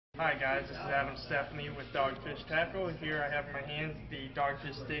Hi guys, this is Adam Stephanie with Dogfish Tackle. Here I have in my hands the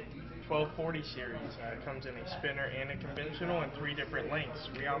Dogfish Stik 1240 series. It comes in a spinner and a conventional in 3 different lengths.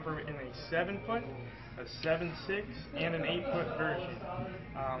 We offer it in a 7-foot, a 7/6, and an 8-foot version.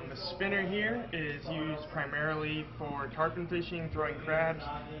 The spinner here is used primarily for tarpon fishing, throwing crabs,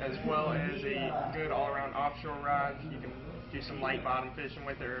 as well as a good all-around offshore rod. You can do some light bottom fishing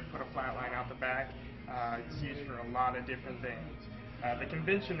with it or put a flat line out the back. It's used for a lot of different things. The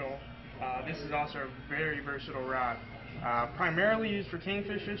conventional, this is also a very versatile rod. Primarily used for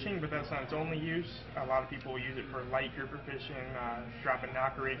kingfish fishing, but that's not its only use. A lot of people use it for light grouper fishing, dropping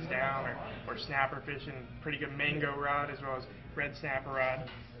knocker rigs down, or snapper fishing. Pretty good mango rod as well as red snapper rod.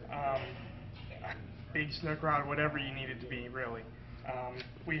 Big snook rod, whatever you need it to be, really.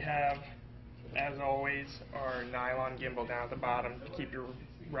 We have, as always, our nylon gimbal down at the bottom to keep your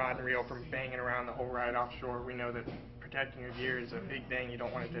rod and reel from banging around the whole ride offshore. We know that protecting your gear is a big thing. You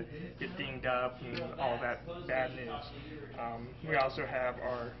don't want it to get dinged up and all that bad news. We also have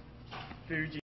our Fuji